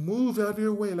barriers moved out of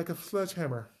your way like a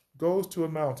sledgehammer goes to a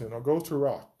mountain or goes to a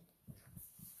rock.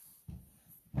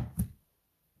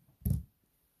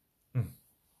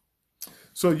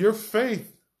 So your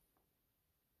faith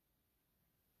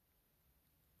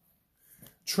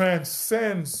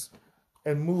transcends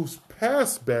and moves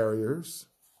past barriers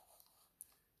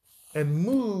and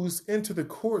moves into the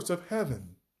courts of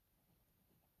heaven.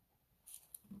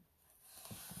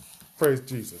 Praise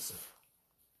Jesus.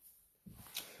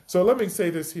 So let me say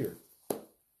this here.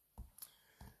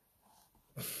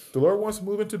 The Lord wants to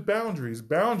move into boundaries.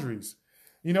 Boundaries.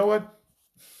 You know what?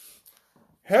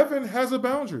 Heaven has a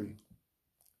boundary.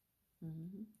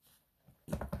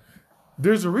 Mm-hmm.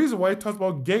 There's a reason why he talks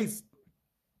about gates.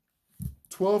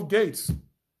 12 gates.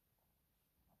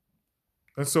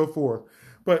 And so forth.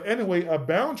 But anyway, a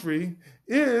boundary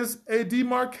is a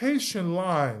demarcation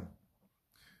line,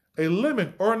 a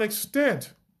limit or an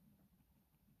extent.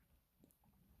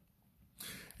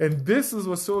 And this is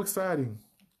what's so exciting.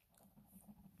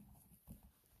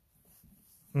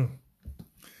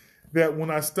 That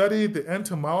when I studied the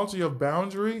etymology of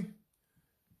boundary,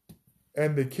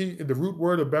 and the root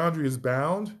word of boundary is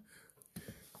bound,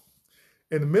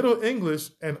 in the Middle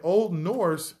English and Old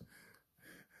Norse,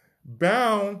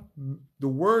 bound, the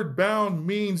word bound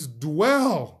means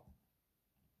dwell.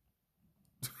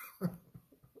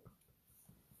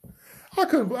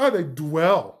 How they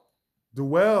dwell?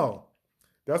 Dwell.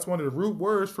 That's one of the root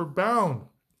words for bound.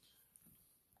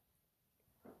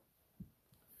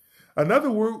 Another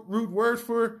root word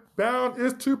for bound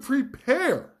is to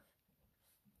prepare.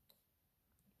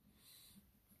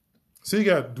 So you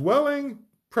got dwelling,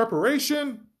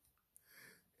 preparation,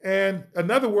 and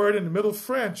another word in the Middle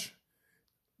French,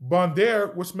 bonder,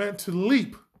 which meant to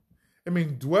leap. It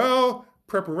means dwell,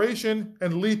 preparation,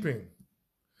 and leaping.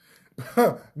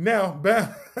 Now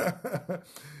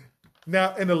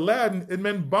in the Latin, it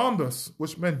meant bombus,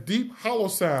 which meant deep, hollow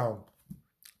sound,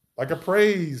 like a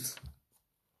praise.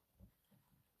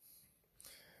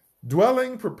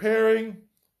 Dwelling, preparing,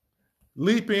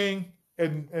 leaping,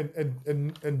 and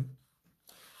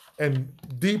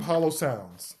deep, hollow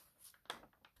sounds.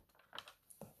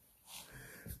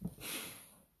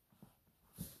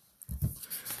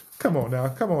 Come on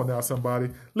now,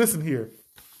 somebody. Listen here.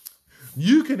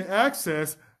 You can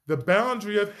access the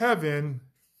boundary of heaven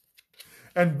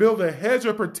and build a hedge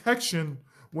of protection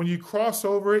when you cross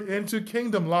over into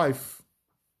kingdom life.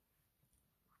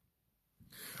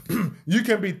 You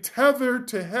can be tethered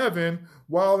to heaven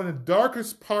while in the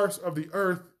darkest parts of the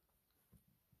earth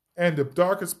and the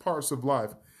darkest parts of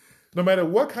life. No matter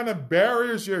what kind of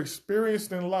barriers you're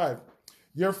experiencing in life,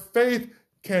 your faith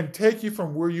can take you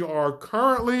from where you are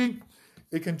currently.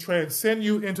 It can transcend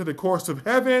you into the course of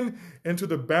heaven, into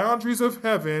the boundaries of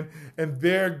heaven, and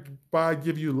thereby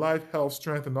give you life, health,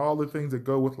 strength, and all the things that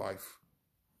go with life.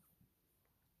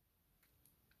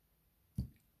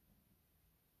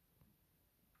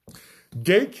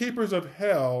 Gatekeepers of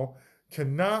hell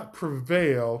cannot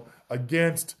prevail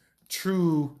against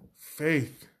true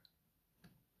faith.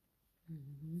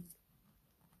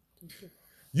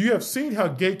 You have seen how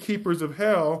gatekeepers of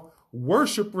hell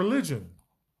worship religion.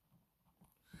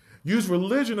 Use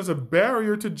religion as a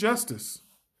barrier to justice.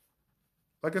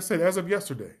 Like I said, as of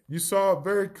yesterday, you saw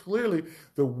very clearly,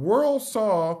 the world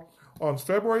saw on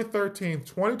February 13th,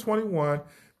 2021,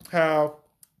 how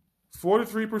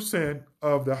 43%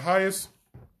 of the highest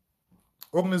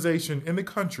organization in the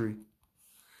country,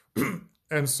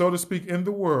 and so to speak in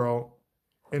the world,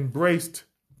 embraced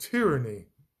tyranny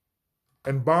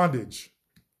and bondage.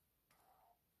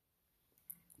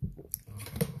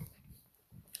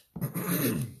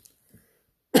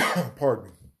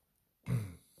 Pardon me.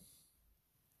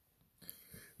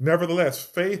 Nevertheless,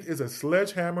 faith is a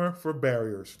sledgehammer for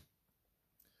barriers.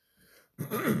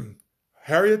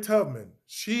 Harriet Tubman,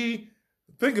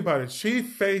 think about it, she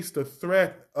faced the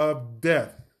threat of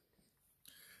death.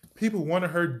 People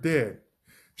wanted her dead.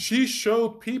 She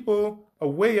showed people a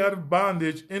way out of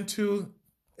bondage into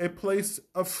a place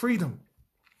of freedom.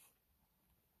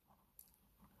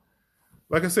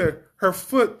 Like I said, her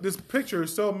foot, this picture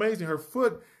is so amazing. Her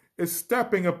foot is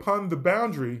stepping upon the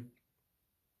boundary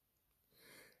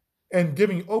and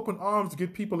giving open arms to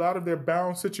get people out of their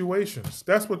bound situations.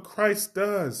 That's what Christ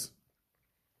does.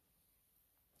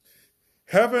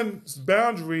 Heaven's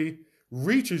boundary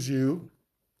reaches you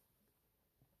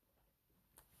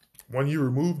when you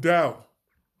remove doubt,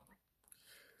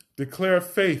 declare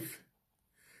faith,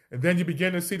 and then you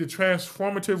begin to see the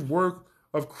transformative work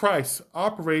of Christ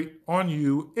operate on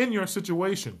you in your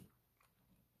situation.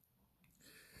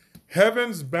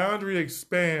 Heaven's boundary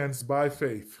expands by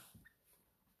faith.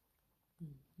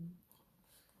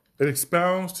 It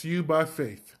expounds to you by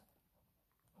faith.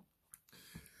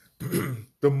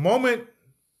 The moment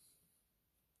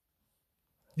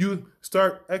you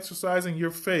start exercising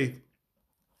your faith,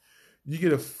 you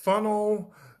get a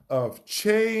funnel of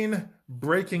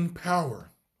chain-breaking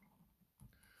power,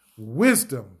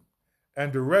 wisdom,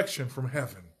 and direction from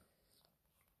heaven.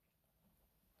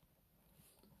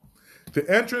 The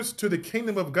entrance to the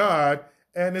kingdom of God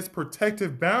and its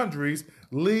protective boundaries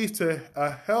leads to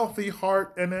a healthy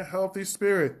heart and a healthy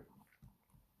spirit.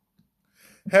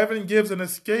 Heaven gives an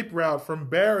escape route from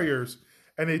barriers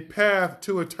and a path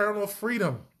to eternal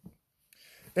freedom.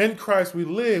 In Christ we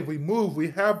live, we move, we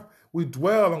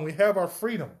dwell, and we have our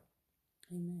freedom.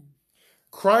 Amen.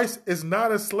 Christ is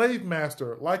not a slave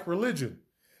master like religion,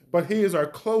 but he is our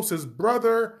closest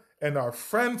brother and our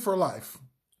friend for life.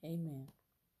 Amen.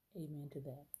 Amen to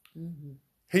that. Mm-hmm.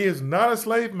 He is not a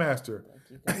slave master.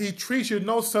 He treats you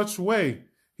no such way.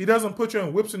 He doesn't put you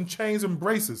in whips and chains and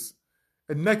braces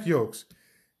and neck yokes.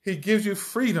 He gives you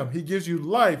freedom. He gives you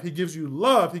life. He gives you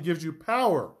love. He gives you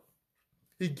power.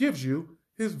 He gives you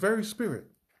his very spirit.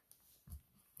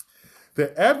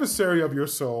 The adversary of your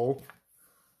soul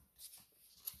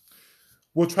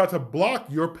will try to block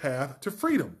your path to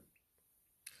freedom.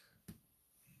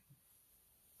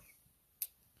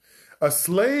 A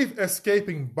slave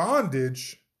escaping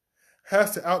bondage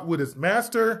has to outwit his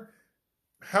master,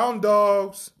 hound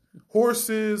dogs,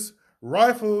 horses,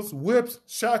 rifles, whips,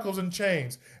 shackles, and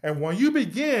chains. And when you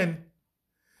begin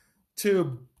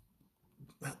to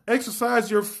exercise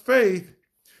your faith,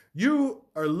 you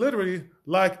are literally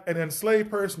like an enslaved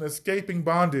person escaping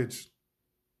bondage.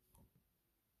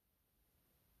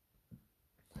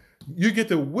 You get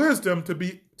the wisdom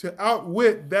to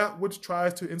outwit that which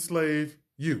tries to enslave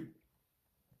you.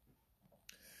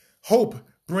 Hope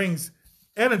brings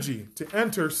energy to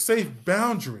enter safe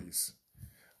boundaries.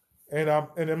 And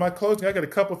in my closing, I got a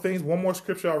couple things. One more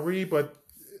scripture I'll read, but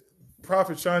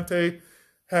Prophet Shante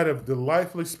had a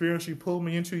delightful experience she pulled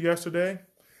me into yesterday.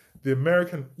 The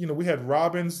American, we had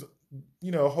robins,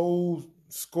 whole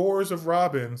scores of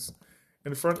robins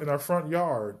in our front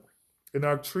yard, in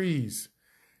our trees.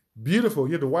 Beautiful.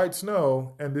 You had the white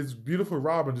snow and this beautiful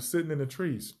robin just sitting in the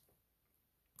trees.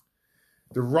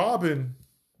 The robin,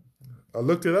 I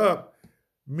looked it up,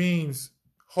 means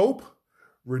hope,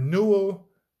 renewal,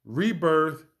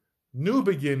 rebirth, new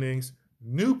beginnings,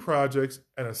 new projects,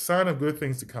 and a sign of good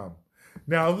things to come.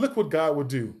 Now, look what God will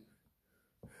do.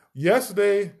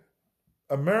 Yesterday,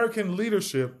 American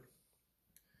leadership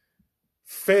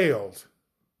failed.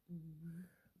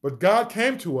 But God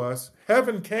came to us,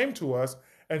 heaven came to us,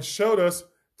 and showed us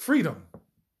freedom.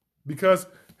 Because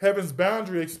heaven's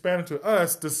boundary expanded to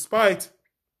us despite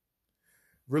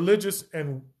religious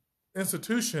and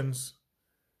institutions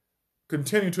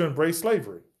continue to embrace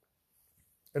slavery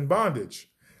and bondage.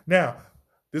 Now,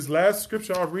 this last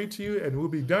scripture I'll read to you, and we'll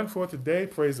be done for today.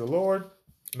 Praise the Lord.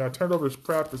 And I turn over to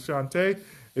Prophet Shante.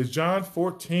 Is John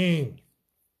 14.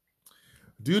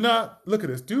 Do not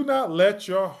let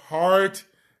your heart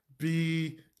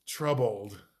be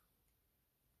troubled,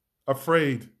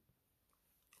 afraid,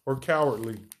 or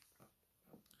cowardly.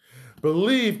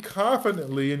 Believe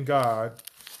confidently in God,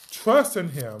 trust in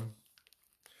him,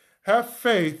 have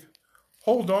faith,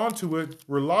 hold on to it,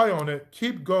 rely on it,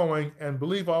 keep going, and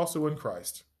believe also in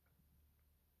Christ.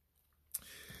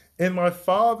 In my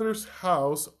Father's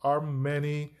house are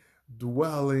many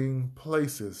dwelling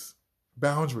places.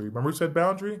 Boundary. Remember we said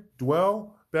boundary?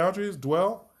 Dwell. Boundaries.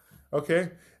 Dwell.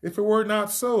 Okay. If it were not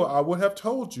so, I would have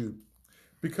told you.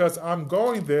 Because I'm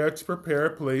going there to prepare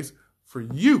a place for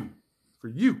you. For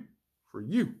you. For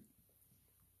you.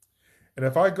 And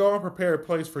if I go and prepare a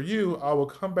place for you, I will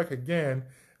come back again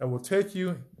and will take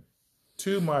you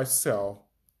to myself,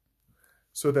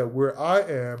 so that where I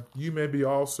am, you may be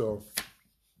also.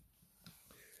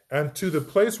 And to the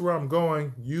place where I'm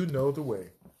going, you know the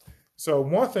way. So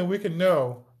one thing we can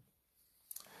know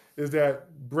is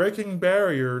that breaking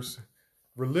barriers,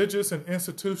 religious and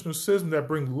institutional systems that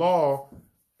bring law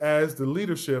as the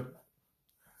leadership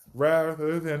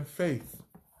rather than faith.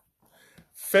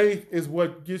 Faith is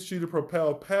what gets you to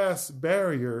propel past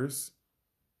barriers.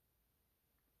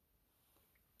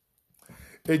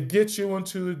 It gets you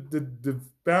into the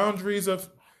boundaries of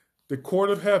the court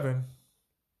of heaven,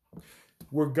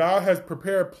 where God has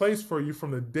prepared a place for you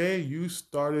from the day you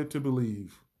started to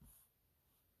believe.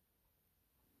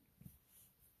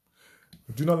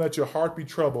 Do not let your heart be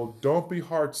troubled. Don't be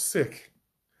heart sick.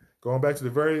 Going back to the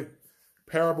very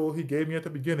parable he gave me at the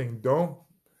beginning.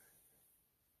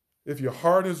 If your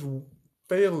heart is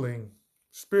failing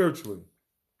spiritually,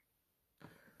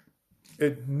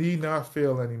 it need not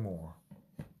fail anymore.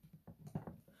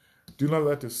 Do not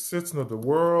let the system of the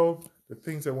world, the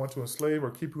things that want to enslave or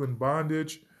keep you in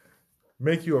bondage,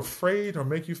 make you afraid or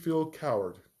make you feel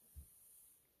coward.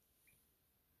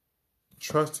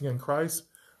 Trusting in Christ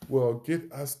will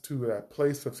get us to that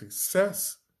place of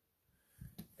success,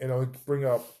 and it'll bring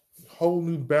up whole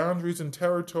new boundaries and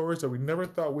territories that we never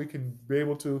thought we can be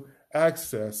able to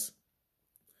access.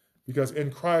 Because in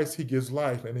Christ, he gives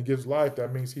life, and he gives life.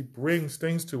 That means he brings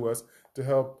things to us to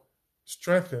help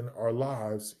strengthen our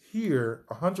lives here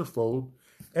 100-fold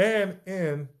and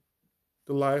in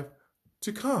the life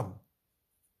to come.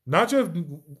 Not just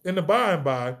in the by and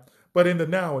by, but in the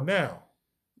now and now.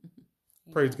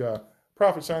 Praise God.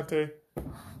 Prophet Shante,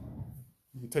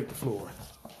 you can take the floor.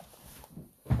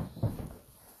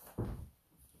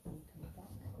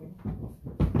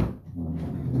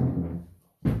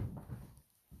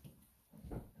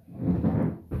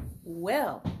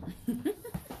 Well,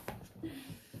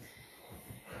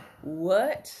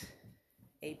 what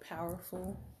a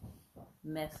powerful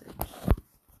message.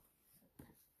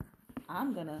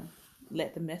 I'm going to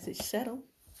let the message settle,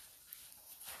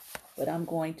 but I'm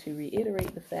going to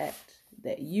reiterate the fact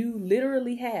that you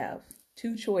literally have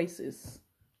two choices.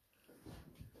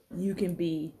 You can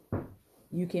be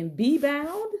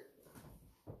bound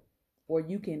or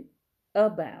you can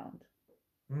abound.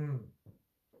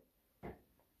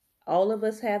 All of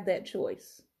us have that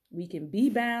choice. We can be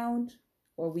bound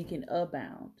or we can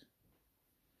abound.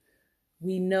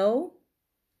 We know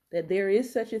that there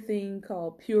is such a thing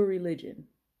called pure religion.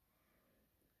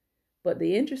 But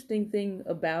the interesting thing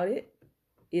about it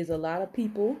is a lot of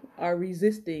people are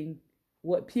resisting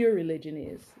what pure religion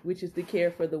is, which is to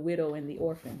care for the widow and the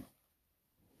orphan.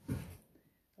 A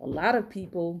lot of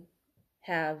people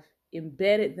have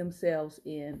embedded themselves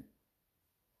in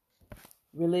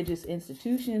religious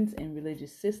institutions and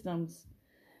religious systems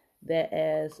that,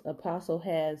 as Apostle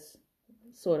has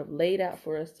sort of laid out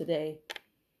for us today,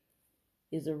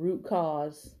 is a root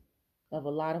cause of a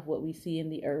lot of what we see in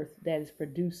the earth that is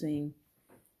producing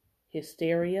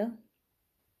hysteria,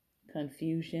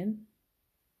 confusion,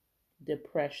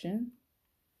 depression,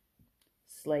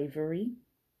 slavery.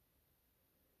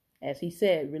 As he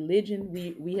said, religion,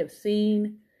 we have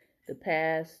seen the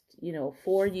past,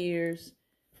 4 years,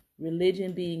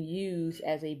 religion being used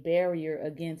as a barrier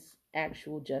against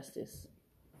actual justice.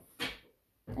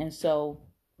 And so,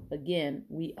 again,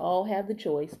 we all have the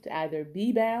choice to either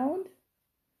be bound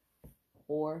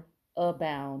or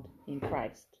abound in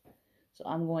Christ. So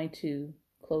I'm going to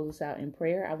close us out in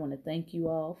prayer. I want to thank you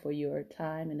all for your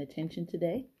time and attention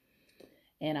today.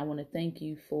 And I want to thank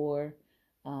you for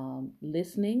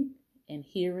listening and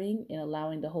hearing and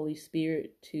allowing the Holy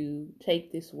Spirit to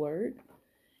take this word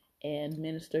and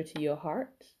minister to your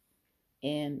heart,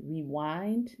 and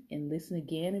rewind and listen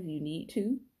again if you need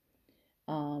to.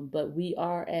 But we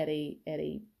are at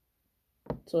a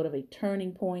sort of a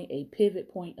turning point, a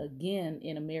pivot point again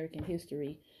in American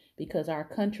history, because our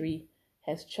country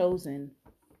has chosen,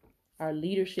 our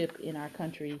leadership in our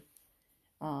country,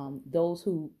 those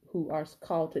who are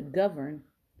called to govern,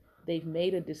 they've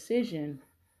made a decision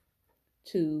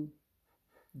to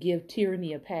give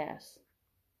tyranny a pass.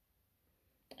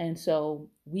 And so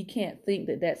we can't think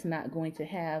that that's not going to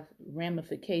have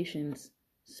ramifications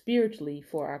spiritually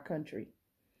for our country.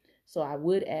 So I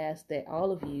would ask that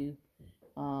all of you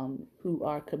who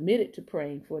are committed to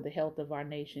praying for the health of our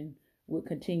nation would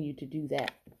continue to do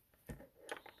that.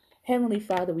 Heavenly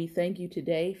Father, we thank you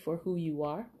today for who you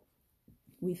are.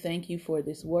 We thank you for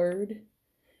this word.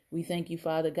 We thank you,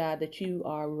 Father God, that you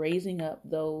are raising up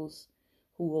those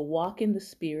who will walk in the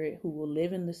Spirit, who will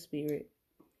live in the Spirit,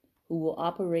 who will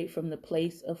operate from the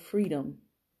place of freedom,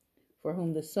 for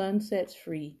whom the Son sets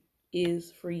free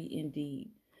is free indeed.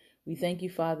 We thank you,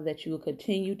 Father, that you will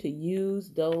continue to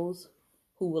use those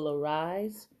who will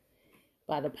arise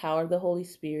by the power of the Holy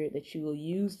Spirit, that you will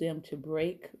use them to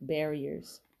break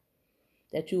barriers,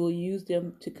 that you will use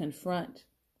them to confront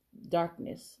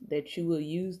darkness, that you will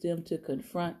use them to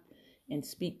confront and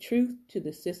speak truth to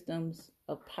the systems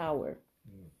of power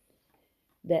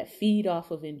that feed off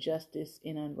of injustice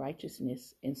and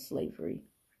unrighteousness and slavery.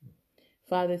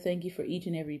 Father, thank you for each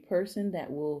and every person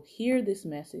that will hear this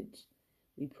message.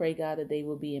 We pray, God, that they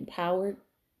will be empowered,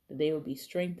 that they will be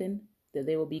strengthened, that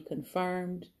they will be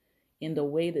confirmed in the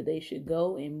way that they should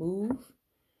go and move,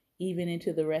 even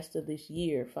into the rest of this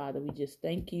year. Father, we just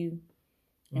thank you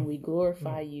and we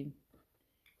glorify you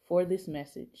for this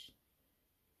message.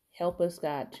 Help us,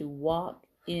 God, to walk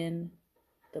in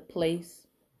the place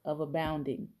of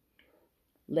abounding.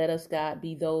 Let us, God,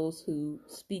 be those who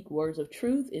speak words of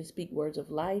truth and speak words of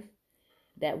life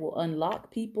that will unlock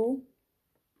people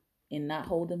and not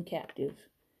hold them captive.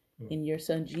 In your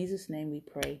Son Jesus' name we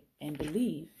pray and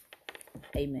believe.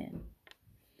 Amen.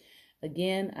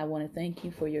 Again, I want to thank you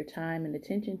for your time and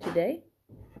attention today.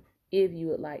 If you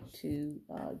would like to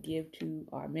give to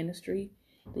our ministry,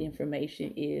 the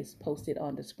information is posted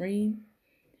on the screen.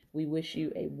 We wish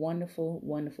you a wonderful,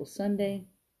 wonderful Sunday,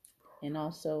 and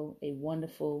also a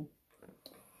wonderful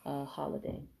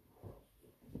holiday.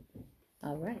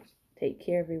 All right. Take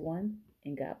care, everyone,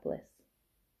 and God bless.